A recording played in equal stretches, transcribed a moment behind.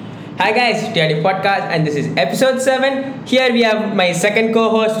Hi guys, TRD Podcast, and this is episode 7. Here we have my second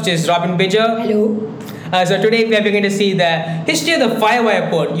co-host, which is Robin Bijo. Hello. So today we are going to see the history of the Firewire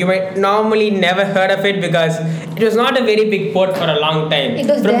port. You might normally never heard of it because it was not a very big port for a long time. It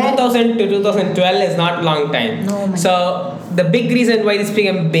was From there. 2000 to 2012 is not long time. No, man. So the big reason why this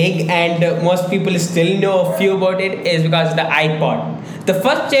became big and most people still know a few about it is because of the iPod. The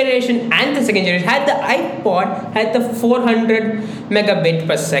first generation and the second generation had the iPod had the 400 megabit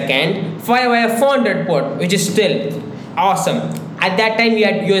per second Firewire 400 port, which is still awesome. At that time, we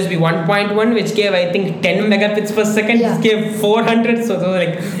had USB 1.1, which gave I think 10 megabits per second. Yeah. This gave 400, so they were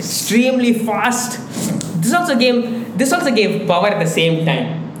like extremely fast. This also gave power at the same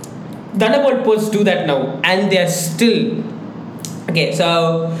time. Thunderbolt ports do that now, and they are still okay.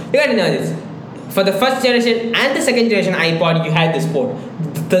 So you got to know this. For the first generation and the second generation iPod, you had this port.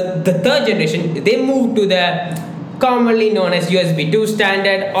 The third generation, they moved to the commonly known as USB 2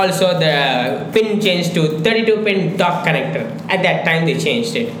 standard. Also, the pin changed to 32-pin dock connector. At that time, they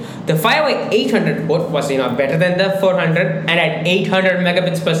changed it. The Firewire 800 port was better than the 400, and at 800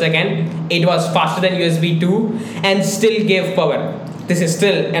 megabits per second, it was faster than USB 2 and still gave power. This is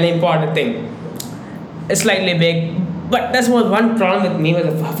still an important thing. It's slightly big. But that's one problem with me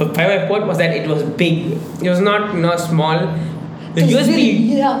with the Firewire port was that it was big. It was not small. The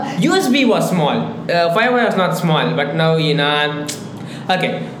USB was small. Firewire was not small, but now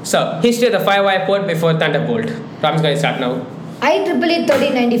Okay, so history of the Firewire port before Thunderbolt. Tom's going to start now. IEEE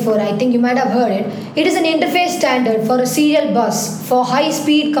 1394, I think you might have heard it. It is an interface standard for a serial bus for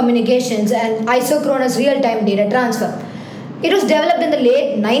high-speed communications and isochronous real-time data transfer. It was developed in the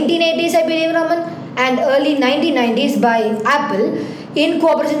late 1980s, I believe, Raman, and early 1990s by Apple in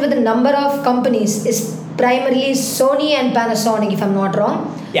cooperation with a number of companies, is primarily Sony and Panasonic, if I'm not wrong.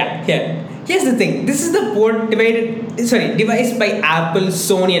 Yeah. Here's the thing. This is the port devised by Apple,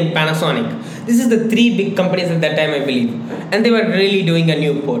 Sony, and Panasonic. This is the three big companies at that time, I believe, and they were really doing a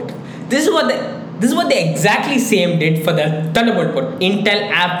new port. This is what they exactly same did for the Thunderbolt port.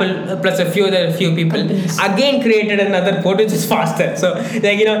 Intel, Apple, plus a few people again created another port which is faster. So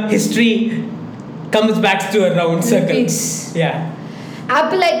history comes back to a round circle. Repeats. Yeah.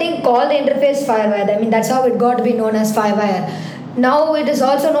 Apple, I think, called the interface Firewire. I mean, that's how it got to be known as Firewire. Now it is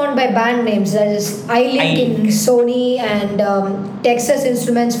also known by band names, that is iLink in Sony and Texas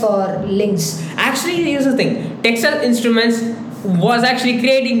Instruments for Links. Actually, here's the thing. Texas Instruments was actually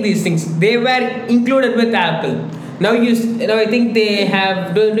creating these things. They were included with Apple. Now I think they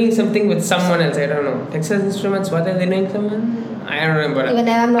have doing something with someone else. I don't know. Texas Instruments. What are they doing? Someone? I don't remember. Even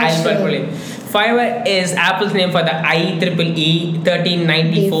I'm not sure. Firewire is Apple's name for the IEEE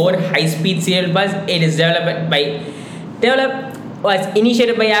 1394 high-speed serial bus. It is was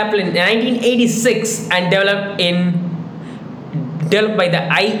initiated by Apple in 1986 and developed by the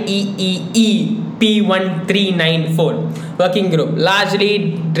IEEE P1394 working group,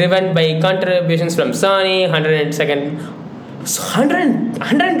 largely driven by contributions from Sony,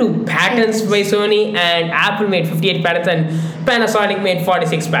 102 patents by Sony, and Apple made 58 patents and Panasonic made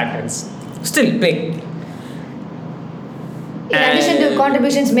 46 patents. Still big. In addition to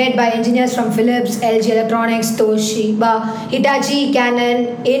contributions made by engineers from Philips, LG Electronics, Toshiba, Hitachi,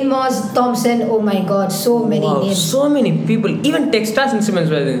 Canon, Inmos, Thomson, oh my god, so many names. So many people. Even Texas Instruments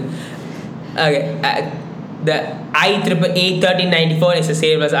were there. Okay, the IEEE 1394 is a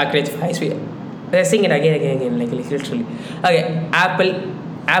serial bus architecture for high speed. Let's sing it again, like literally. Okay, Apple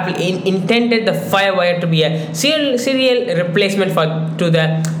intended the Firewire to be a serial replacement to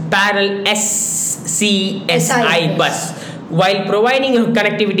the parallel SCSI bus, while providing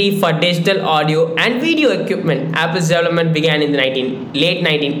connectivity for digital audio and video equipment. Apple's development began in the late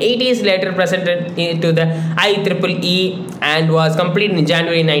 1980s, later presented to the IEEE and was completed in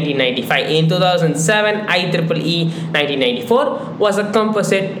January 1995. In 2007, IEEE 1994 was a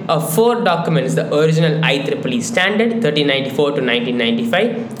composite of 4 documents: the original IEEE standard 1394 to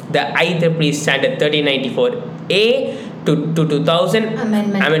 1995, the IEEE standard 1394A to 2000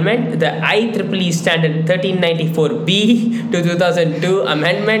 amendment, the IEEE standard 1394B to 2002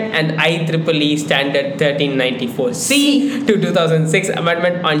 amendment, and IEEE standard 1394C to 2006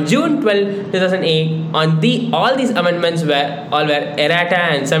 amendment on June 12, 2008. All these amendments were errata,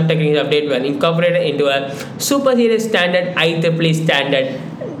 and some technical updates were incorporated into a super serious standard IEEE standard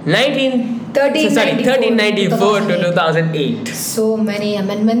 1394 to 2008. So many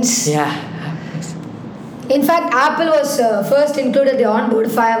amendments. Yeah. In fact, Apple was first included the onboard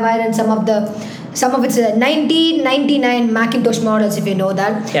Firewire in some of the some of its 1999 Macintosh models, if you know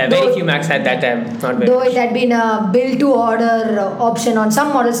that. Yeah, very few Macs at that time. Not very Though much. it had been a build to order option on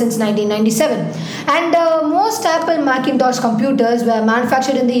some models since 1997. And most Apple Macintosh computers were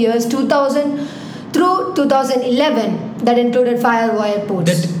manufactured in the years 2000 through 2011, that included Firewire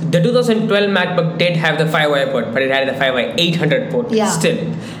ports. The 2012 MacBook did have the 5-wire port, but it had the 5-wire 800 port Yeah. still.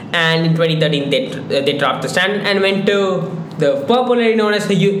 And in 2013, they dropped the standard and went to the popularly known as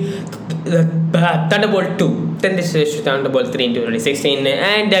the Thunderbolt 2. Then they switched to Thunderbolt 3 in 2016,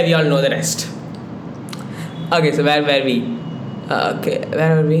 and we all know the rest. Okay, so where were we? Okay,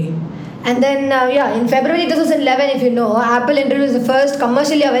 where were we? And then, in February 2011, if you know, Apple introduced the first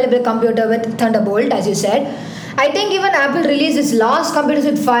commercially available computer with Thunderbolt, as you said. I think even Apple released its last computers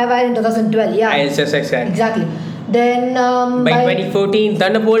with 5-wire in 2012. Yeah, It's just exact. exactly. Then, By 2014,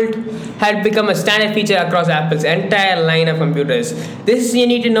 Thunderbolt had become a standard feature across Apple's entire line of computers. This you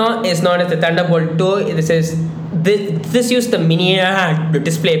need to know is known as the Thunderbolt 2. This used the mini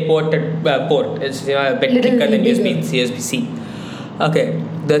display port. It's a bit Little thicker than bigger. USB-C. Okay,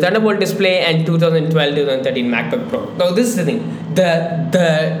 the Thunderbolt display and 2012-2013 MacBook Pro. Now this is the thing.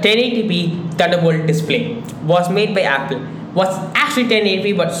 The 1080p Thunderbolt display was made by Apple. Was actually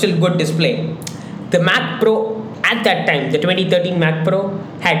 1080p but still good display. The Mac Pro at that time, the 2013 Mac Pro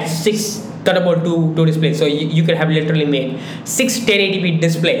had 6 Thunderbolt 2 displays. So you could have literally made 6 1080p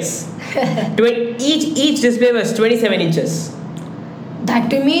displays. Each display was 27 inches. that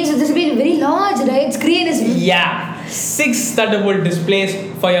to me means this will be very large, right? Screen is. Yeah, 6 Thunderbolt displays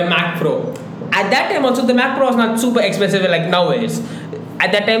for your Mac Pro. At that time also the Mac Pro was not super expensive like nowadays.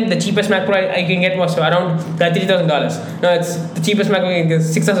 At that time the cheapest Mac Pro I can get was around $3,000. Now it's the cheapest Mac Pro I can get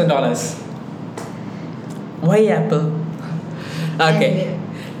 $6,000. Why Apple? Okay.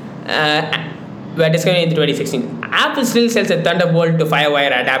 We're discovering in 2016. Apple still sells a Thunderbolt to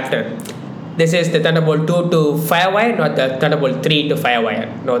Firewire adapter. This is the Thunderbolt 2 to Firewire, not the Thunderbolt 3 to Firewire.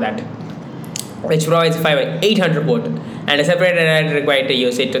 Know that. Which provides Firewire 800 port and a separate adapter required to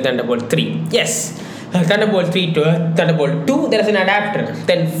use it to Thunderbolt 3. Yes. Thunderbolt 3 to Thunderbolt 2, there is an adapter.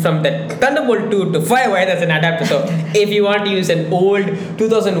 Then from the Thunderbolt 2 to Firewire, there's an adapter. So if you want to use an old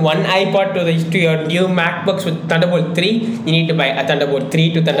 2001 iPod to your new MacBooks with Thunderbolt 3, you need to buy a Thunderbolt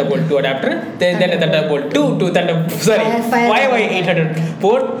 3 to Thunderbolt 2 adapter. Then a Thunderbolt 2 to Firewire 800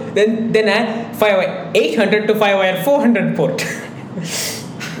 port. Then a Firewire 800 to Firewire 400 port.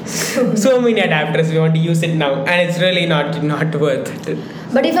 So many adapters we want to use it now, and it's really not worth it.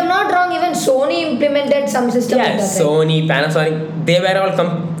 But if I'm not wrong, even Sony implemented some system. Yeah, like that, right? Sony, Panasonic, they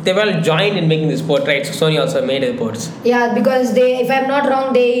were all joined in making this port, right? So Sony also made the ports. Yeah, because if I'm not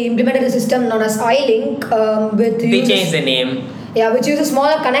wrong, they implemented a system known as iLink with. They changed the name. Yeah, which uses a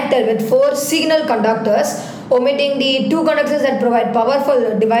smaller connector with 4 signal conductors, omitting the 2 conductors that provide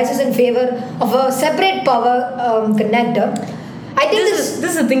powerful devices in favor of a separate power connector. I think This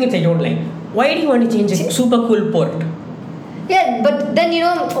is the thing that I don't like. Why do you want to change a super cool port? Yeah, but then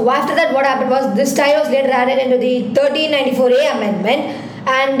after that, what happened was this style was later added into the 1394A amendment,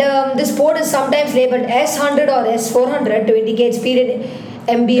 and this port is sometimes labeled S100 or S400 to indicate speed in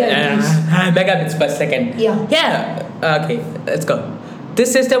MB. Megabits per second. Yeah. Yeah. Okay, let's go.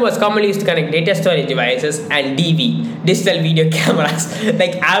 This system was commonly used to connect data storage devices and DV, digital video cameras.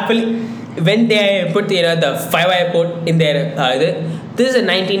 Like Apple, when they put the 5-wire port in their this is a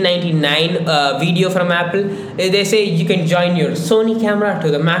 1999 video from Apple. They say you can join your Sony camera to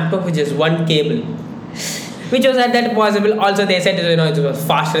the MacBook with just one cable, which was at that possible. Also, they said it was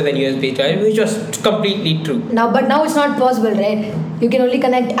faster than USB charge, which was completely true. But now it's not possible, right? You can only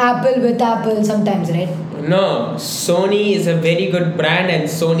connect Apple with Apple sometimes, right? No, Sony is a very good brand, and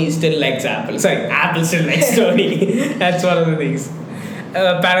Sony still likes Apple. Sorry, Apple still likes Sony. That's one of the things.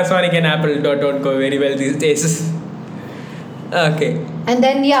 Panasonic and Apple don't go very well these days. Okay. And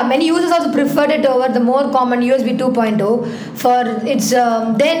then, many users also preferred it over the more common USB 2.0 for its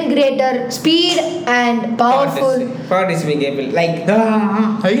then greater speed and powerful. Power distributing cable. Like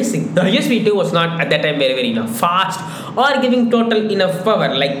the USB 2 was not at that time very fast or giving total enough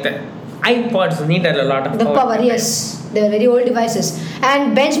power. Like the iPods needed a lot of power. Yes. They were very old devices.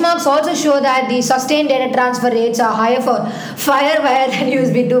 And benchmarks also show that the sustained data transfer rates are higher for Firewire than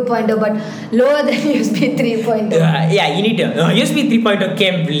USB 2.0 but lower than USB 3.0. Yeah, you need to. USB 3.0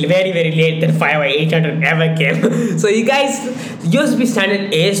 came very late than Firewire 800 ever came. So you guys, USB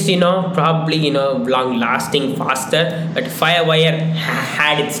standard is probably long lasting, faster, but Firewire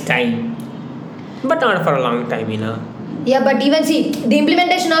had its time, but not for a long time. Yeah, but even see, the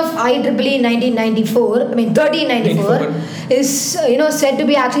implementation of IEEE 1394 is said to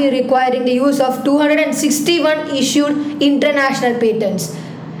be actually requiring the use of 261 issued international patents.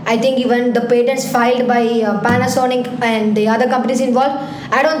 I think even the patents filed by Panasonic and the other companies involved,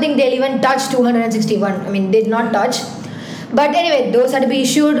 I don't think they'll even touch 261. I mean, they did not touch. But anyway, those had to be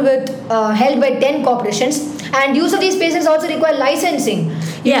issued with held by 10 corporations, and use of these patents also require licensing.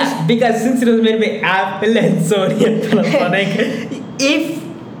 Yeah, because since it was made by Apple and Sony and Panasonic,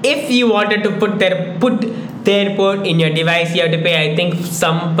 if you wanted to put their port in your device, you have to pay, I think,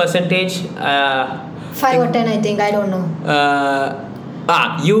 some percentage. 5 or 10, I think, I don't know.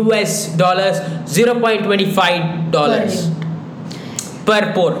 US dollars, $0.25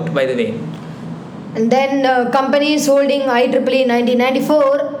 per port, by the way. And then companies holding IEEE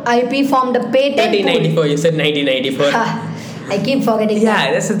 1994 IP formed a patent 1394, pool. you said 1994. I keep forgetting that.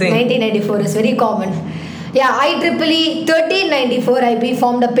 Yeah, that's the thing. 1994 is very common. Yeah, IEEE 1394 IP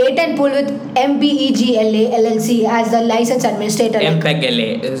formed a patent pool with MPEGLA LLC as the license administrator.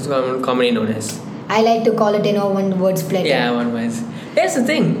 MPEG-LA is commonly known as. I like to call it, one word split. Yeah, one was. Here's the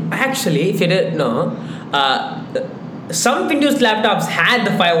thing. Actually, if you didn't know, some Windows laptops had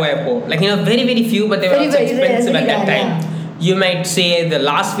the 5-wire port. Like, very, very few, but they were also expensive at that time. Yeah. You might say the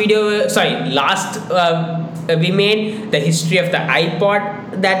last we made the history of the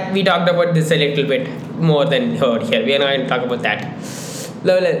iPod that we talked about this a little bit more than heard here. We are not going to talk about that.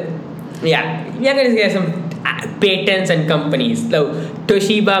 Yeah, we are going to get some patents and companies. So,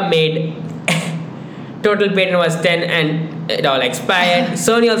 Toshiba made total patent was 10 and it all expired.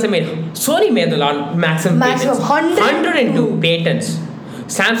 Sony made the maximum patents. 102 patents.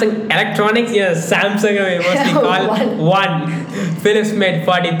 Samsung Electronics, Samsung mostly called 1. Philips made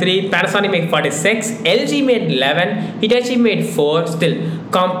 43, Panasonic made 46, LG made 11, Hitachi made 4, still.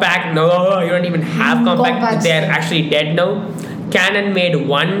 Compaq, no, you don't even have Compaq, they're actually dead now. Canon made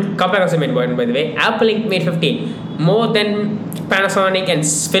 1, Compaq also made 1, by the way. Apple Inc. made 15. More than Panasonic and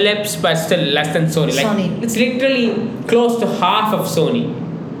Philips, but still less than Sony. Like, it's literally close to half of Sony.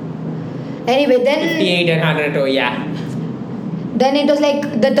 Anyway, then 58 and 102, yeah. Then it was like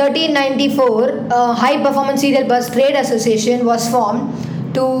the 1394 High Performance Serial Bus Trade Association was formed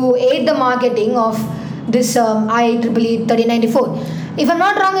to aid the marketing of this IEEE 1394. If I'm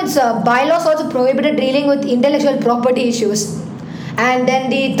not wrong, its bylaws also prohibited dealing with intellectual property issues. And then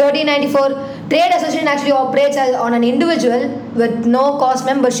the 1394 Trade Association actually operates on an individual with no cost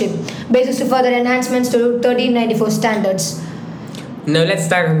membership basis to further enhancements to 1394 standards. Now let's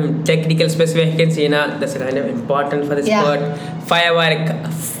start on technical specifications. That's kind of important for this part.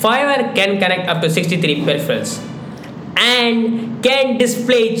 Firewire can connect up to 63 peripherals and can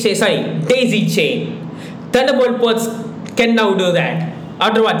display daisy chain. Thunderbolt ports can now do that.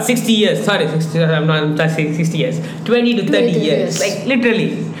 After 60 years? I'm not 60 years. 20 to 30 years. Like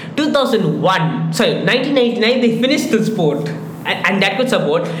literally. 1999 they finished this port. And that could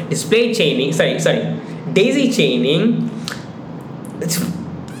support display chaining. Daisy chaining. It's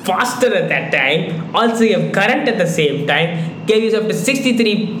faster at that time. Also, you have current at the same time. Gave you up to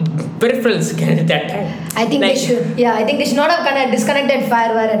 63 peripherals at that time. I think they should. Yeah, I think they should not have disconnected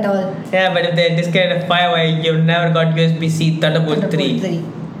Firewire at all. Yeah, but if they disconnected Firewire, you've never got USB-C Thunderbolt 3.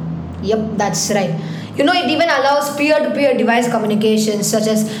 Yep, that's right. It even allows peer-to-peer device communications, such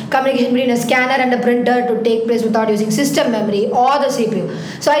as communication between a scanner and a printer, to take place without using system memory or the CPU.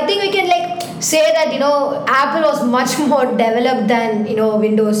 So I think we can say that Apple was much more developed than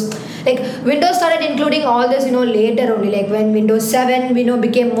Windows. Windows started including all this later only, like when Windows 7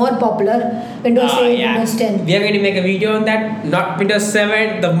 became more popular. Windows 8, Windows 10. We are going to make a video on that. Not Windows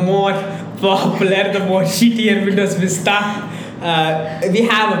 7, the more popular, the more shittier Windows Vista. We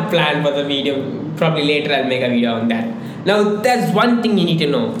have a plan for the video. Probably later I'll make a video on that. Now there's one thing you need to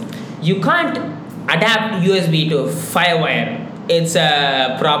know. You can't adapt USB to Firewire. It's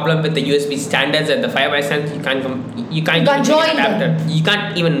a problem with the USB standards and the Firewire standards. You can't join an adapter. You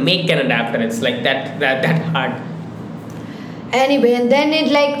can't even make an adapter. It's like that hard. Anyway, and then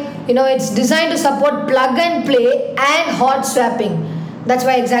it's designed to support plug and play and hot swapping. That's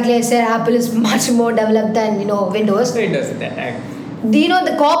why exactly I said Apple is much more developed than Windows. Windows is that.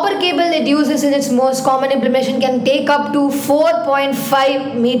 The copper cable it uses in its most common implementation can take up to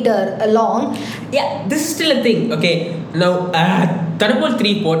 4.5 meter long. Yeah, this is still a thing. Okay, now Thunderbolt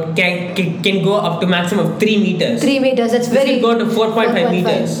 3 port can go up to maximum of 3 meters. 3 meters. That's very. This will go to 4.5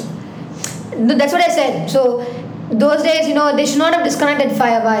 meters. No, that's what I said. So those days, they should not have disconnected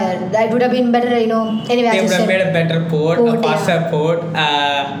Firewire. That would have been better, Anyway, they would have made a better port, a faster port.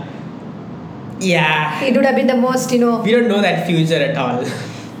 Yeah. It would have been the most, We don't know that future at all.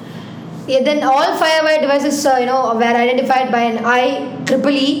 Yeah, then all Firewire devices, were identified by an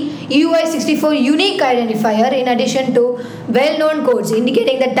IEEE EUI64 unique identifier in addition to well-known codes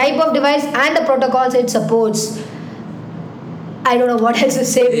indicating the type of device and the protocols it supports. I don't know what else to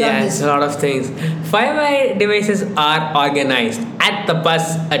say beyond Yes, this. a lot of things. Firewire devices are organized at the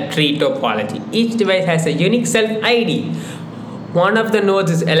bus a tree topology. Each device has a unique self ID. One of the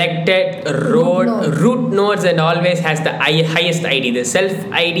nodes is elected root nodes and always has the highest ID. The self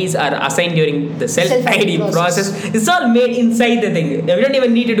IDs are assigned during the self ID process. It's all made inside the thing. We don't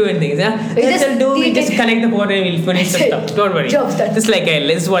even need to do anything. Yeah? We just connect the port and we'll finish the stuff. Don't worry. This is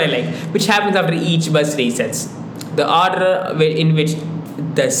this is what I like. Which happens after each bus resets. The order in which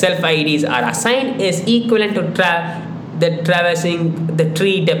the self IDs are assigned is equivalent to the traversing the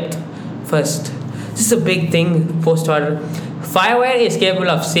tree depth first. This is a big thing post order. Firewire is capable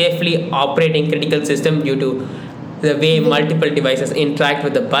of safely operating critical system due to the way multiple devices interact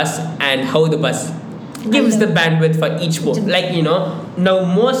with the bus and how the bus gives the bandwidth for each port. Now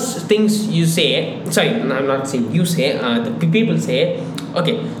most things you say, I'm not saying you say, the people say,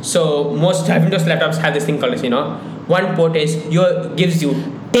 okay, so most Windows laptops have this thing called one port gives you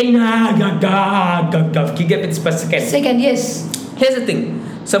 10 gigabits per second. Yes. Here's the thing.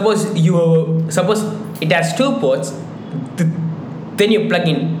 Suppose it has two ports. Then you plug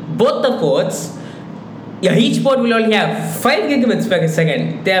in both the ports. Yeah, each port will only have 5 gigabits per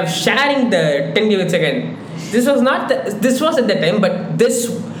second. They are sharing the 10 gigabits per second. This was at the time, but this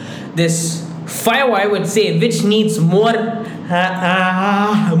firewire would say which needs more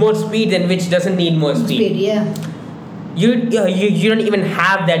speed and which doesn't need more speed. Yeah. You don't even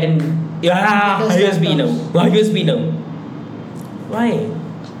have that in USB now. USB now. Why?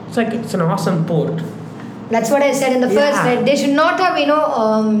 It's an awesome port. That's what I said in the first slide. They should not have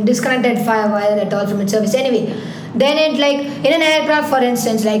disconnected firewire at all from its service. Anyway, then in an aircraft, for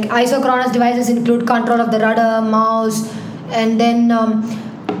instance, like isochronous devices include control of the rudder, mouse, and then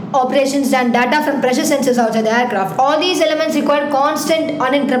operations and data from pressure sensors outside the aircraft. All these elements require constant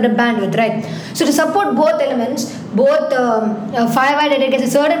uninterrupted bandwidth, right? So to support both elements, firewire dedicates a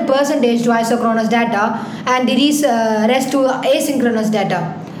certain percentage to isochronous data and the rest to asynchronous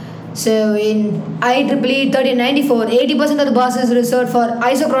data. So in IEEE 1394, 80% of the bus is reserved for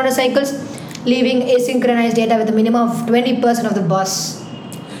isochronous cycles, leaving asynchronous data with a minimum of 20% of the bus.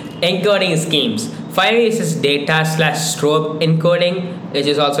 Encoding schemes. Firewire uses data/strobe encoding, which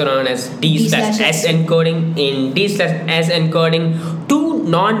is also known as D/S encoding. In D/S encoding, two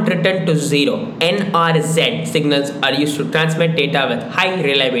non-return to zero (NRZ) signals are used to transmit data with high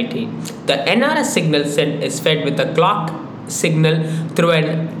reliability. The NRZ signal is fed with a clock signal through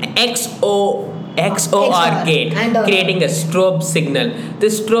an XOR gate, creating a strobe signal.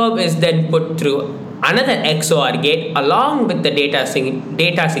 This strobe is then put through another XOR gate along with the data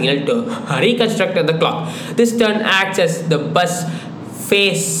signal to reconstruct the clock. This turn acts as the bus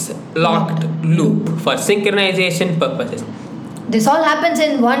phase locked loop for synchronization purposes. This all happens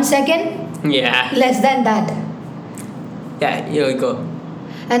in 1 second? Yeah. Less than that. Yeah, here we go.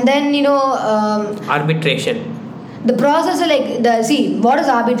 And then, arbitration. The process of what is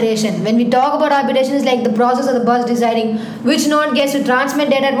arbitration? When we talk about arbitration, it's like the process of the bus deciding which node gets to transmit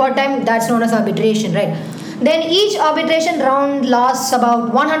data at what time. That's known as arbitration, right? Then each arbitration round lasts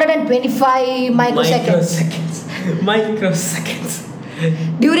about 125 microseconds. Microseconds.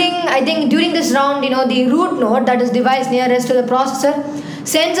 During this round, the root node, that is device nearest to the processor,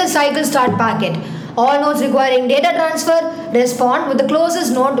 sends a cycle start packet. All nodes requiring data transfer respond with the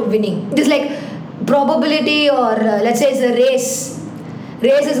closest node winning. This is like probability, or let's say it's a race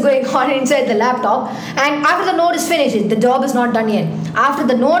is going on inside the laptop, and after the node is finished, the job is not done yet. After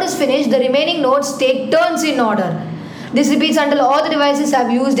the node is finished, the remaining nodes take turns in order. This repeats until all the devices have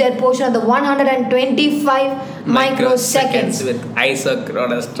used their portion of the 125 microseconds with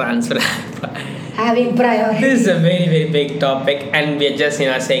isochronous transfer having priority. This is a very, very big topic, and we are just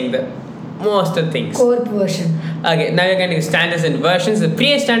saying the most of things. Core version. Okay, now you're going to standards and versions. The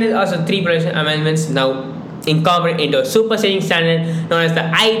previous standard also 3 version amendments now incorporate into a superseding standard known as the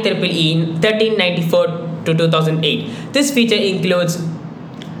IEEE 1394 to 2008. This feature includes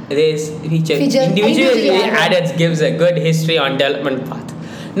individually added, gives a good history on development path.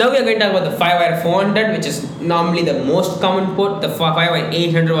 Now we are going to talk about the Firewire 400, which is normally the most common port. The Firewire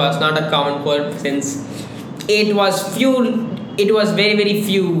 800 was not a common port since it was very, very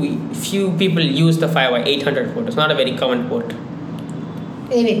few people use the Firewire 800 port. It's not a very common port.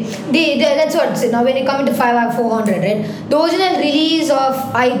 Anyway, that's what. So now when you come into Firewire 400, right? The original release of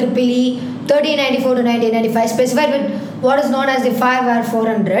IEEE 1394 to 1995 specified with what is known as the Firewire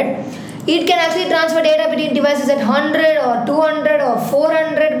 400. It can actually transfer data between devices at 100 or 200 or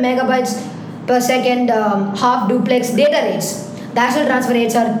 400 megabytes per second half duplex data rates. The actual transfer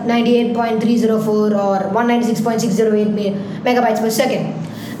rates are 98.304 or 196.608 megabytes per second.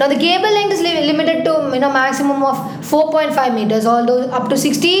 Now the cable length is limited to maximum of 4.5 meters, although up to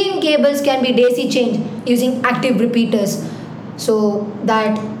 16 cables can be daisy chained using active repeaters. So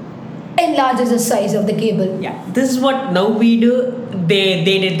that enlarges the size of the cable. Yeah, this is what now we do. They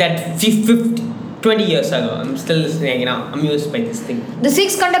did that 20 years ago. I'm still listening, amused by this thing. The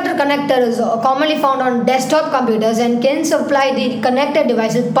 6-conductor connector is commonly found on desktop computers and can supply the connected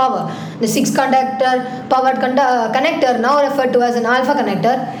device with power. The 6-conductor powered connector, now referred to as an alpha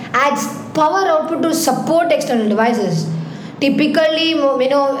connector, adds power output to support external devices. Typically,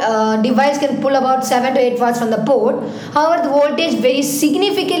 device can pull about 7 to 8 watts from the port. However, the voltage varies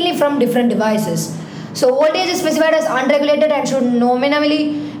significantly from different devices. So voltage is specified as unregulated and should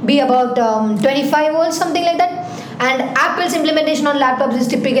nominally be about 25 volts, something like that. And Apple's implementation on laptops is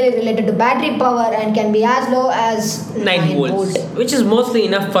typically related to battery power and can be as low as 9 volts, which is mostly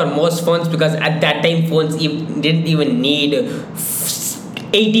enough for most phones, because at that time phones didn't even need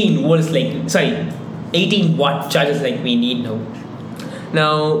 18 volts 18 watt chargers like we need now.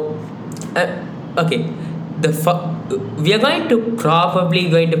 Okay, we are probably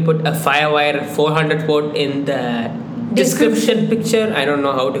going to put a FireWire 400 port in the description picture. I don't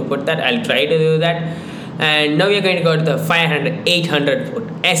know how to put that. I'll try to do that. And now we are going to go to the 800 port,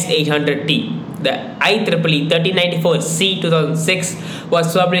 S800T. The IEEE 1394C 2006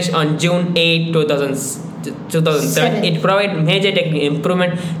 was published on June 8, 2007. It provides major technical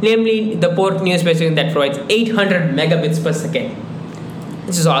improvement, namely the port new specification that provides 800 megabits per second.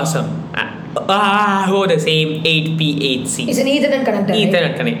 This is awesome. The same 8P8C. It's an Ethernet connector.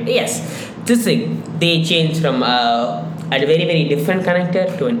 Ethernet connector. Yes. This thing, they changed from a very, very different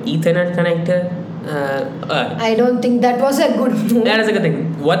connector to an Ethernet connector. I don't think that was a good move. That is a good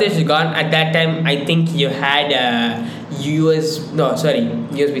thing. What they should got at that time, I think you had USB-C. Sorry,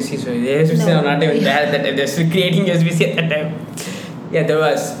 the USB-C no. Not even there. That they were creating USB-C at that time. Yeah, there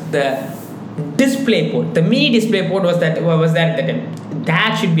was the display port. The mini display port was there at that time.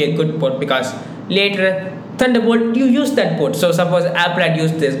 That should be a good port, because later Thunderbolt, you use that port. So suppose Apple had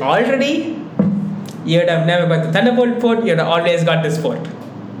used this already, you would have never got the Thunderbolt port. You would have always got this port.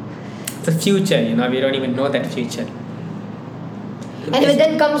 It's the future, we don't even know that future. Anyway,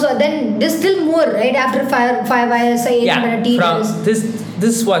 then there's still more, right? After FireWire, say 800T. Yeah,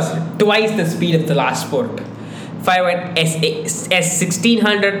 this was twice the speed of the last port. FireWire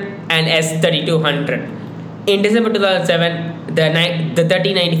S1600 and S3200. In December 2007, the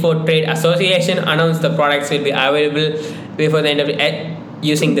 1394 Trade Association announced the products will be available before the end of the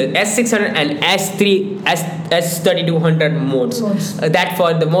using the S600 and S3200 modes. That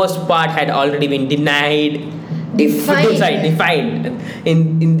for the most part had already been defined in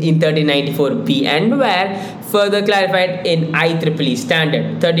 1394P and were further clarified in IEEE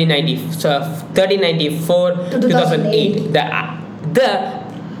standard 1394 2008.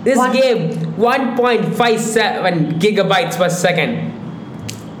 This gave 1.57 gigabytes per second.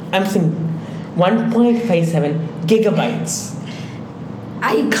 I'm saying 1.57 gigabytes.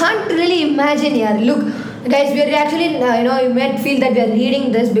 I can't really imagine here. Look, guys, we are actually, you might feel that we are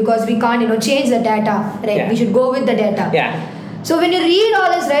reading this because we can't, change the data, right? Yeah. We should go with the data. Yeah. So when you read all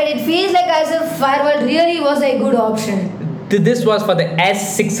this, right, it feels like as if Firewall really was a good option. This was for the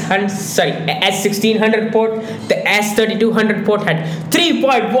S1600 port. The S3200 port had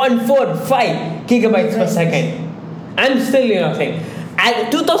 3.145 gigabytes per second. I'm still, saying,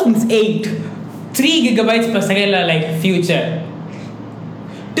 at 2008, 3 gigabytes per second are like future.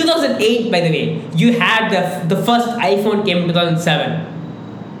 2008, by the way, you had the first iPhone came in 2007.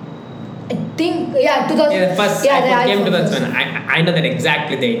 I think, 2000. Yeah, the first iPhone came in 2007. I know that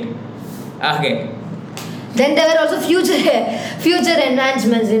exactly date. Okay. Then there were also future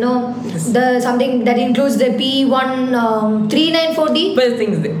enhancements, something that includes the P1394D. But the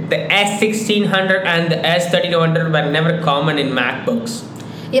thing is, the S1600 and the S3200 were never common in MacBooks.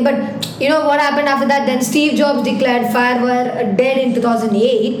 Yeah, but what happened after that? Then Steve Jobs declared FireWire dead in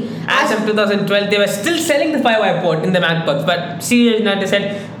 2008. As of 2012, they were still selling the FireWire port in the MacBooks, but seriously, they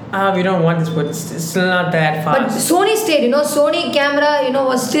said, we don't want this port. It's still not that fast. But Sony stayed. Sony camera,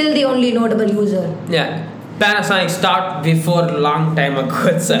 was still the only notable user. Yeah. Panasonic stopped before a long time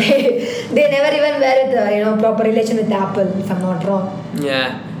ago. So. they never even were proper relation with Apple, if I'm not wrong.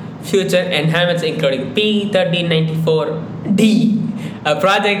 Yeah. Future enhancements including P1394D, a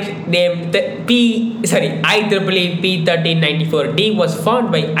project named IEEE P1394D was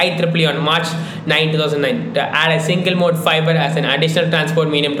found by IEEE on March 9, 2009 to add a single mode fiber as an additional transport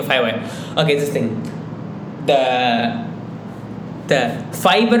medium to FireWire. Okay, this thing. The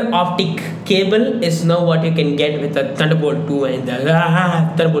fiber optic cable is now what you can get with the Thunderbolt 2 and the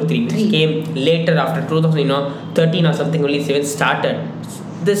Thunderbolt 3, which came later after 2013 or something, only 7 started.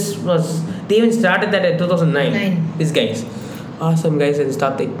 This was they even started that in 2009. Nine. These guys, awesome guys, and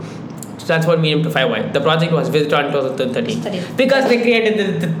started transferred medium to 5Y. The project was withdrawn in 2013 because they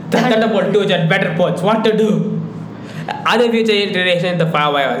created the Thunderbolt 2 which had better ports. What to do? Other future iterations, the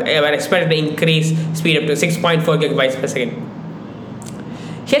 5Y were expected to increase speed up to 6.4 gigabytes per second.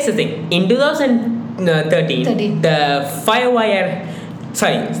 Here's the thing: in 2013, the 5Y,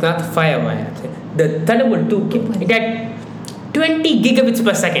 sorry, it's not the 5Y, the Thunderbolt 2, it had 20 gigabits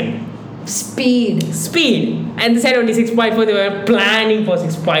per second. Speed. And they said only 6.4. They were planning for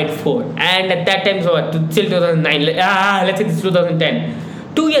 6.4, and at that time, so till 2009, let's say it's 2010.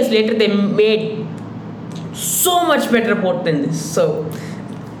 2 years later, they made so much better port than this. So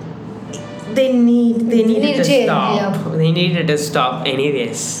they needed to change, stop. yeah. They needed to stop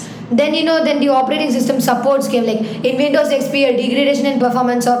anyways. Then the operating system supports came like in Windows XP, a degradation in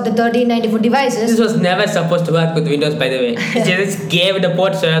performance of the 1394 devices. This was never supposed to work with Windows, by the way. It just gave the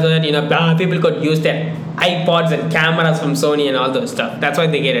port so that people could use their iPods and cameras from Sony and all those stuff. That's why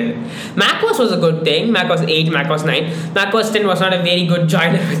they get it. macOS was a good thing. macOS 8, macOS 9. macOS 10 was not a very good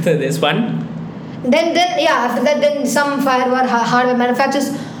joiner with this one. Then after that, then some hardware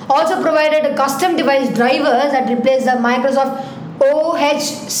manufacturers also provided a custom device drivers that replaced the Microsoft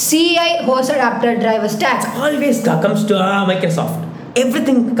OHCI hosted Apple driver stack. Always comes to Microsoft.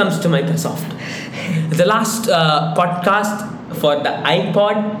 Everything comes to Microsoft. The last podcast for the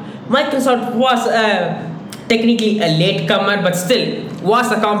iPod, Microsoft was technically a latecomer, but still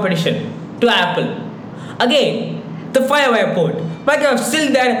was a competition to Apple. Again, the Firewire port. Microsoft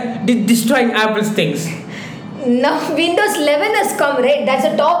still there destroying Apple's things. Now Windows 11 has come, right? That's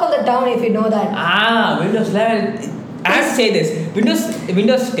the talk of the town, if you know that. Windows 11. I have to say this: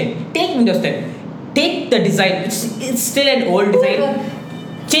 Windows 10. Take Windows 10. Take the design. It's still an old design.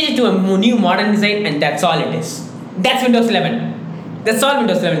 Change it to a new modern design, and that's all it is. That's Windows 11. That's all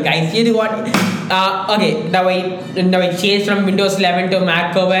Windows 11, guys. You know what? Okay, now I changed from Windows 11 to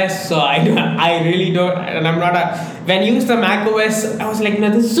Mac OS. So I really don't, and I'm not a. When you use the Mac OS, I was like, no,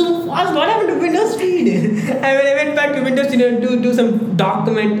 this is so fast. What happened to Windows speed? And when I went back to Windows, to do some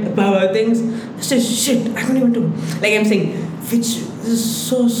document power things, I said, shit, I don't even do. Like I'm saying, which is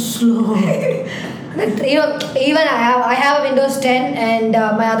so slow. Even I have a Windows 10 and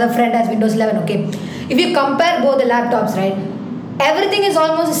my other friend has Windows 11. Okay, if you compare both the laptops, right? Everything is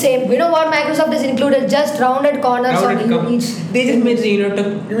almost the same. You know what Microsoft has included? Just rounded corners on each. They just made it, to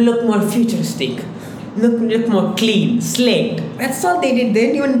look more futuristic, look more clean, slate. That's all they did.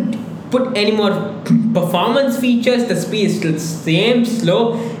 They didn't even put any more performance features. The speed is still same,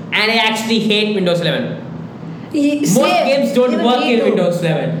 slow, and I actually hate Windows 11. Most games don't work in Windows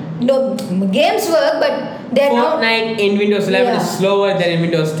 11. No, games work, but they're not. Fortnite in Windows 11 is slower than in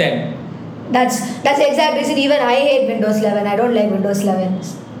Windows 10. That's the exact reason even I hate Windows 11. I don't like Windows 11.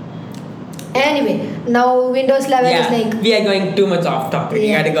 Anyway, now Windows 11 is like... we are going too much off topic.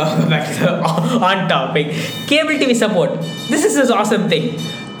 Yeah. You gotta go back to the on topic. Cable TV support. This is an awesome thing.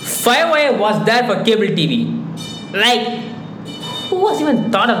 Firewire was there for cable TV. Like, who was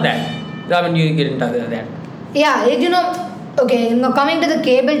even thought of that? Raman, you didn't talk about that. Yeah, okay, now coming to the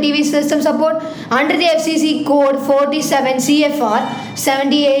cable TV system support, under the FCC code 47 CFR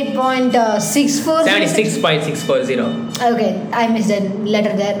 78.640. 76.640. Okay, I missed that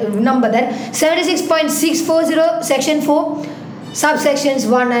number there. 76.640 section 4 subsections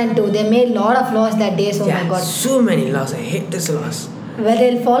 1 and 2. They made a lot of laws that day, so my god. So many laws. I hate this laws. Well,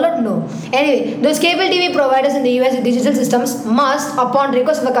 they'll follow? No. Anyway, those cable TV providers in the US with digital systems must, upon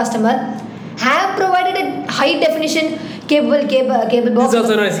request of a customer, have provided a high definition cable box. This is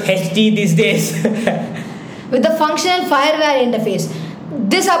also known as HD these days. With the functional firewire interface.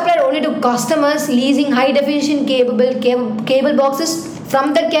 This applied only to customers leasing high definition cable boxes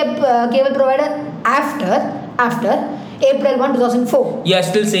from the cable provider after April 1, 2004. You are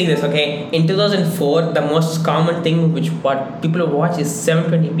still saying this, okay? In 2004, the most common thing what people watch is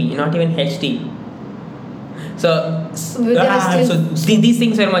 720p, not even HD. So these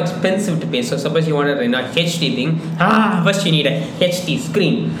things are more expensive to pay. So suppose you want a HD thing, first you need a HD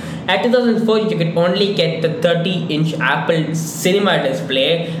screen. At 2004, you could only get the 30-inch Apple Cinema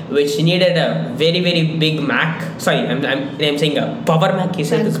display, which needed a very, very big Mac. Sorry, I'm saying a power Mac. You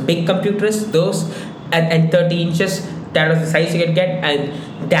said those big computers, those and 30 inches. That was the size you could get, and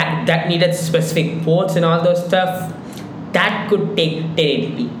that needed specific ports and all those stuff. That could take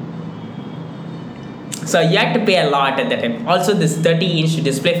 1080p. So you had to pay a lot at that time. Also, this 30-inch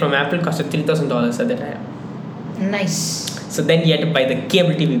display from Apple costed $3,000 at that time. Nice. So then you had to buy the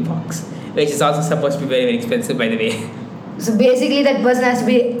cable TV box, which is also supposed to be very, very expensive, by the way. So basically, that person has to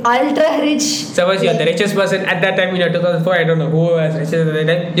be ultra rich. Suppose you're the richest person at that time, 2004, I don't know who was richest at that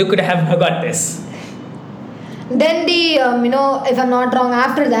time, you could have got this. Then if I'm not wrong,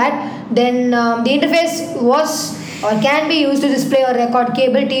 after that, then the interface was or can be used to display or record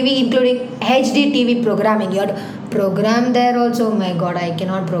cable TV, including HD TV programming. You had to program there also. Oh my God, I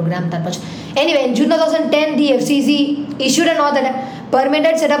cannot program that much. Anyway, in June 2010, the FCC issued an order that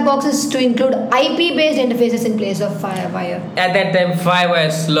permitted set-up boxes to include IP-based interfaces in place of Firewire. At that time, Firewire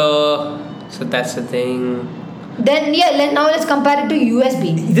was slow, so that's the thing. Then now let's compare it to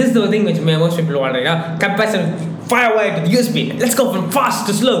USB. This is the thing which most people want right now. Comparison Firewire to USB. Let's go from fast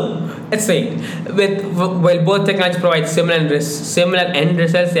to slow. Let's say while both technologies provide similar end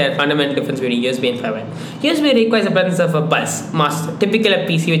results, there are fundamental difference between USB and Firewire. USB requires the presence of a bus master, typically a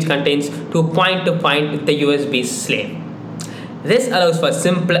PC which contains to point with the USB slave. This allows for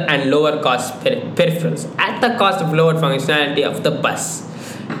simpler and lower cost peripherals at the cost of lower functionality of the bus.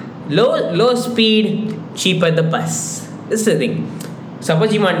 Low speed, cheaper the bus. This is the thing.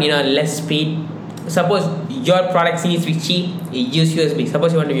 Suppose you want less speed. Suppose your product needs to be cheap, you use USB.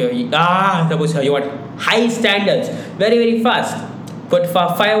 Suppose you want you want high standards, very very fast. Put for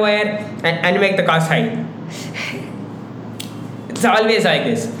Firewire and make the cost high. It's always like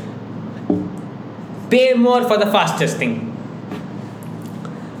this. Pay more for the fastest thing.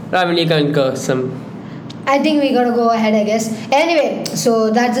 I mean, you can go some. I think we gotta go ahead, I guess. Anyway, so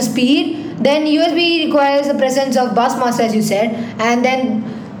that's the speed. Then USB requires the presence of bus master, as you said, and then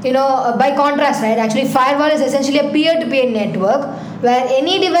by contrast, right? Actually, Firewall is essentially a peer-to-peer network where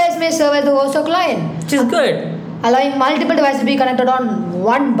any device may serve as the host or client, which is good, allowing multiple devices to be connected on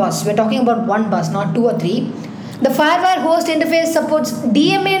one bus. We're talking about one bus, not two or three. The Firewire host interface supports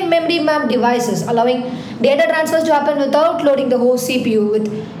DMA and memory map devices, allowing data transfers to happen without loading the host CPU with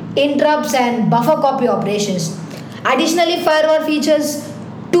interrupts and buffer copy operations. Additionally, Firewire features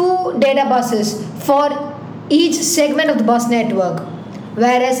 2 data buses for each segment of the bus network,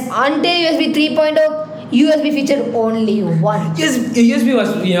 whereas until USB 3.0, USB featured only one. Yes, USB was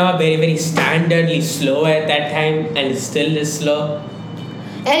very very standardly slow at that time and still is slow.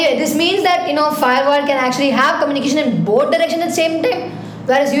 Anyway, this means that Firewire can actually have communication in both directions at the same time,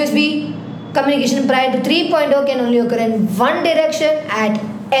 whereas USB communication prior to 3.0 can only occur in one direction at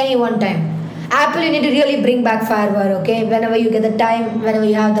any one time. Apple, you need to really bring back Firewire, okay? Whenever you get the time, whenever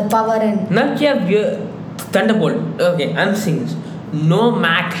you have the power and. Now you have Thunderbolt. Okay, I'm saying this. No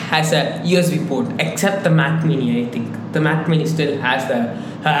Mac has a USB port except the Mac Mini. I think the Mac Mini still has the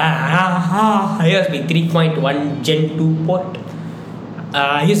USB 3.1 Gen 2 port.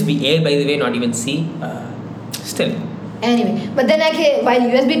 USB A, by the way, not even C. Still. Anyway, but then while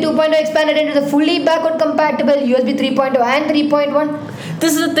USB 2.0 expanded into the fully backward compatible USB 3.0 and 3.1.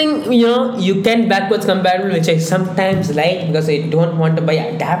 This is the thing, you can backwards compatible, which I sometimes like because I don't want to buy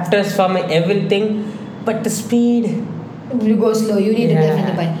adapters for my everything. But the speed. You go slow, you need to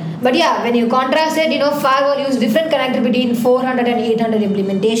definitely buy. But yeah, when you contrast it, Firewall use different connector between 400 and 800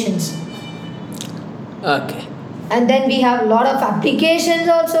 implementations. Okay. And then we have a lot of applications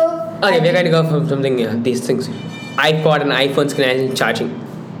also. Okay, we're going to go from something, these things. iPod and iPhone screen charging.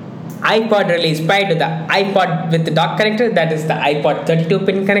 iPod released prior to the iPod with the dock connector, that is the iPod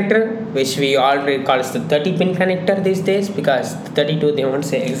 32-pin connector, which we already call as the 30-pin connector these days because the 32 they won't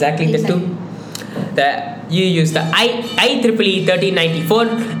say exactly. The two. You use the IEEE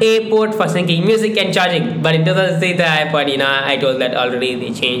 1394A port for syncing music and charging, but in 2003 the iPod, I told that already,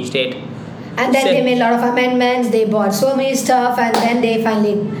 they changed it. And then they made a lot of amendments, they bought so many stuff, and then they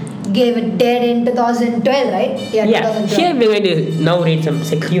finally gave it dead in 2012, right? Yeah, 2012. Here we're going to now read some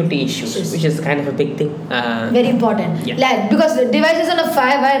security issues, which is kind of a big thing. Very important. Yeah. Because the devices on a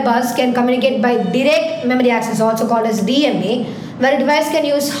Firewire bus can communicate by direct memory access, also called as DMA, where a device can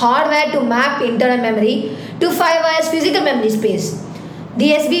use hardware to map internal memory to Firewire's physical memory space.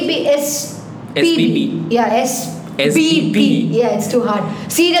 The SBP. Yeah, SBP. Yeah, it's too hard.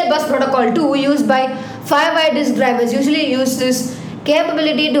 Serial Bus Protocol 2, used by Firewire disk drivers, usually use this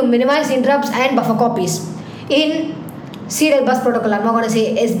capability to minimize interrupts and buffer copies. In Serial Bus Protocol, I'm not going to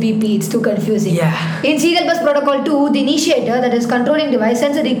say SBP, it's too confusing. Yeah. In Serial Bus Protocol 2, the initiator, that is controlling device,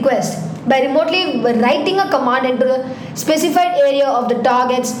 sends a request by remotely writing a command into the specified area of the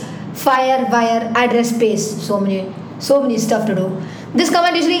target's Firewire address space. So many stuff to do. This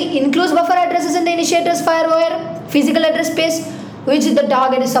command usually includes buffer addresses in the initiator's Firewire physical address space, which the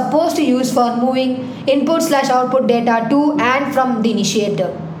target is supposed to use for moving input/output data to and from the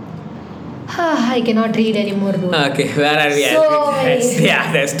initiator. I cannot read anymore, dude. Okay, where are we at?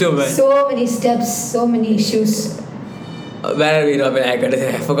 Yeah, there's too much. So many steps, so many issues. Where are we, Robin?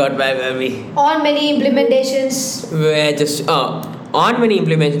 I forgot where were we. On many implementations, We're just on many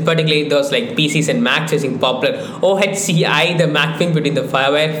implementations, particularly those like PCs and Macs using popular OHCI, the mapping between the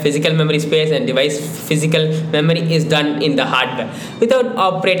firmware, physical memory space, and device physical memory is done in the hardware without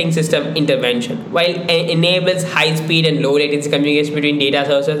operating system intervention, while enables high speed and low latency communication between data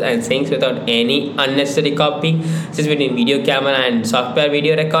sources and syncs without any unnecessary copying, such as between video camera and software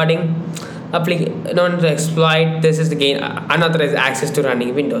video recording. Known to exploit this is to gain unauthorized access to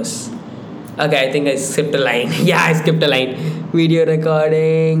running Windows. Okay, I think I skipped a line. Yeah, I skipped a line. Video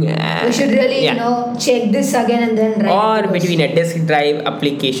recording. we should really, check this again and then write. Or it, because between a disk drive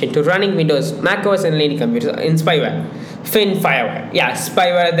application to running Windows, macOS, and Linux computers in spyware. FinFireware. Yeah,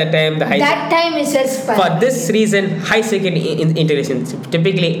 spyware at that time. that time it says spyware. For this reason, high security integrations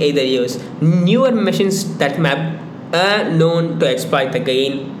typically either use newer machines that map are known to exploit the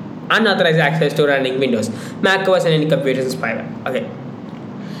gain unauthorized access to running Windows, macOS, and any computers in spyware. Okay.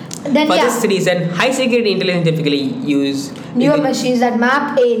 Then For this reason, high security intelligence typically use newer machines that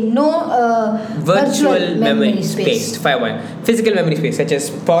map a virtual memory space. firewall, physical memory space such as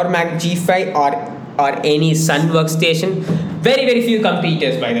Power Mac G5 or any Sun workstation. Very very few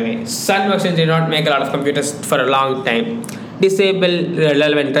computers, by the way. Sun workstations did not make a lot of computers for a long time. Disable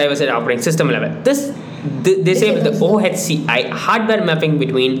relevant drivers at operating system level. Disable the OHCI hardware mapping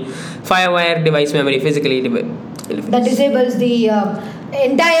between firewire device memory physically. That disables the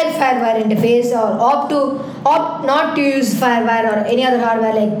entire firewire interface, or opt not to use firewire or any other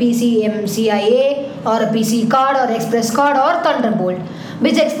hardware like PCMCIA or a PC card or Express card or Thunderbolt,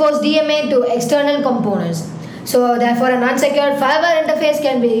 which expose DMA to external components. So therefore, an unsecured firewire interface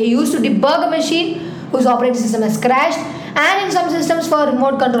can be used to debug a machine whose operating system has crashed, and in some systems for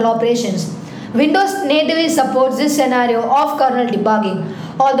remote control operations. Windows natively supports this scenario of kernel debugging,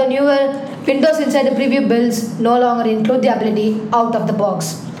 although newer Windows inside the preview builds no longer include the ability out of the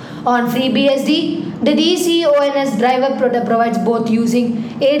box. On FreeBSD, the DCONS driver provides both using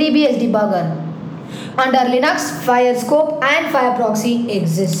ADBS debugger. Under Linux, Firescope and Fireproxy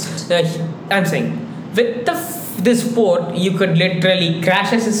exist. I'm saying, with this port, you could literally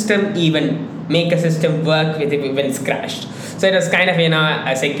crash a system, even make a system work with it when it's crashed. So it was kind of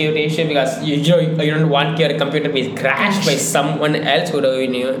a security issue, because you don't want your computer to be crashed by someone else who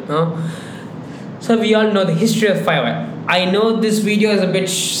don't know. So we all know the history of firewire. I know this video is a bit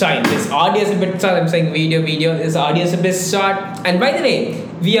short. This audio is a bit short. I'm saying video. This audio is a bit short. And by the way,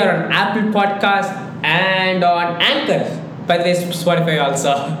 we are on Apple Podcast and on Anchor. By the way, Spotify also.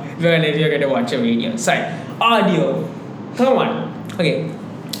 Well, if you're going to watch a video. Sorry. Audio. Come on. Okay.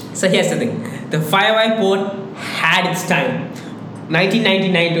 So here's the thing. The firewire port had its time.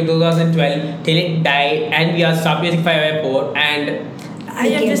 1999 to 2012 till it died, and we all stopped using firewire port. And I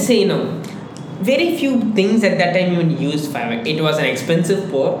have to say, very few things at that time even used firewire. It was an expensive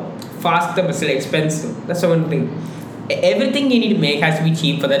port, faster but still expensive. That's the one thing. Everything you need to make has to be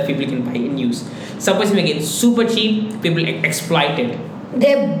cheap for that people can buy and use. Suppose you make it super cheap, people exploit it.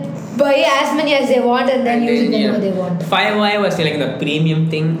 They buy as many as they want and then use it whenever they want. Firewire was like the premium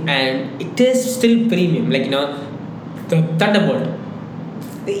thing, and it is still premium. The Thunderbolt.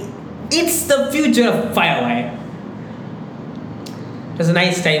 It's the future of firewire. It was a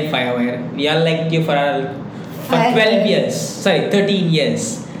nice time, firewire. We all liked you for 12 years. Sorry, 13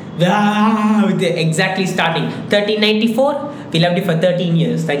 years. With exactly starting 1394. We loved you for 13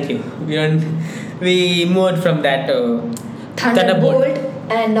 years. Thank you. We moved from that Thunderbolt,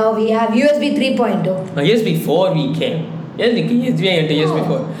 and now we have USB 3.0. USB 4 we came. USB into USB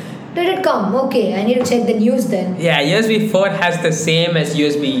 4. Did it come? Okay, I need to check the news then. Yeah, USB 4 has the same as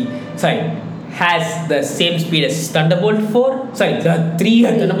has the same speed as Thunderbolt 4. Sorry, the 3,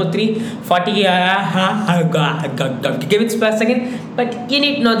 Thunderbolt 3, 40 gigabits per second. But you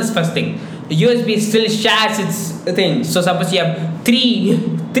need to know this first thing. The USB still shares its thing. So suppose you have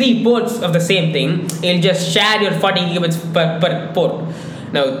three ports of the same thing, it'll just share your 40 gigabits per port.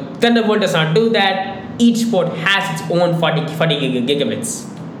 Now, Thunderbolt does not do that. Each port has its own 40 gigabits.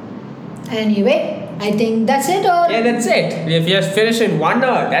 Anyway, I think that's it. Yeah, that's it. We have just finished in 1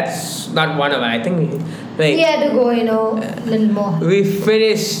 hour. That's not 1 hour. I think we had to go, a little more. We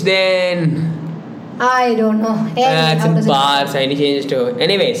finished then. I don't know. It's in bars. I need to change to.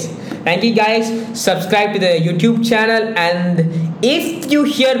 Anyways, thank you guys. Subscribe to the YouTube channel, and if you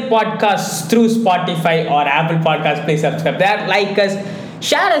hear podcasts through Spotify or Apple Podcasts, please subscribe there. Like us,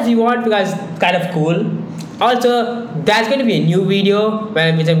 share if you want, because it's kind of cool. Also, there's going to be a new video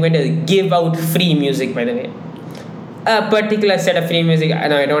which I'm going to give out free music, by the way. A particular set of free music. I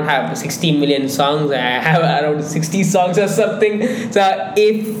know I don't have 60 million songs. I have around 60 songs or something. So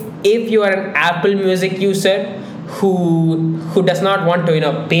if you are an Apple Music user who does not want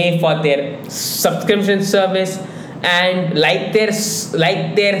to pay for their subscription service and like their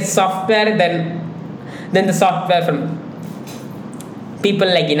software than the software from people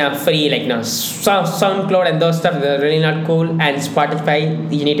like free like SoundCloud and those stuff. They're really not cool. And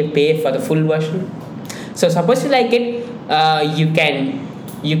Spotify, you need to pay for the full version. So suppose you like it,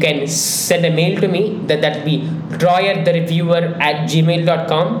 you can send a mail to me. That'll be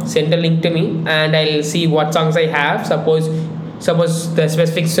drawyerthereviewer@gmail.com. Send a link to me and I'll see what songs I have. Suppose the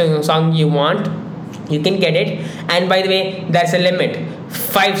specific song you want, you can get it. And by the way, there's a limit,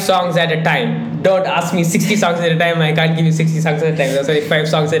 5 songs at a time. Don't ask me 60 songs at a time. I can't give you 60 songs at a time. There's only 5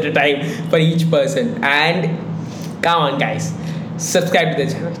 songs at a time for each person. And come on guys, subscribe to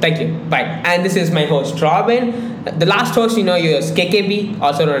the channel. Thank you. Bye. And this is my host Robin. The last host yours KKB,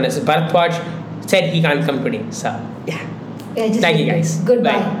 also known as Bharatwaj, said he can't come today. So yeah, Yeah, just thank you guys.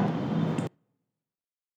 Goodbye. Bye.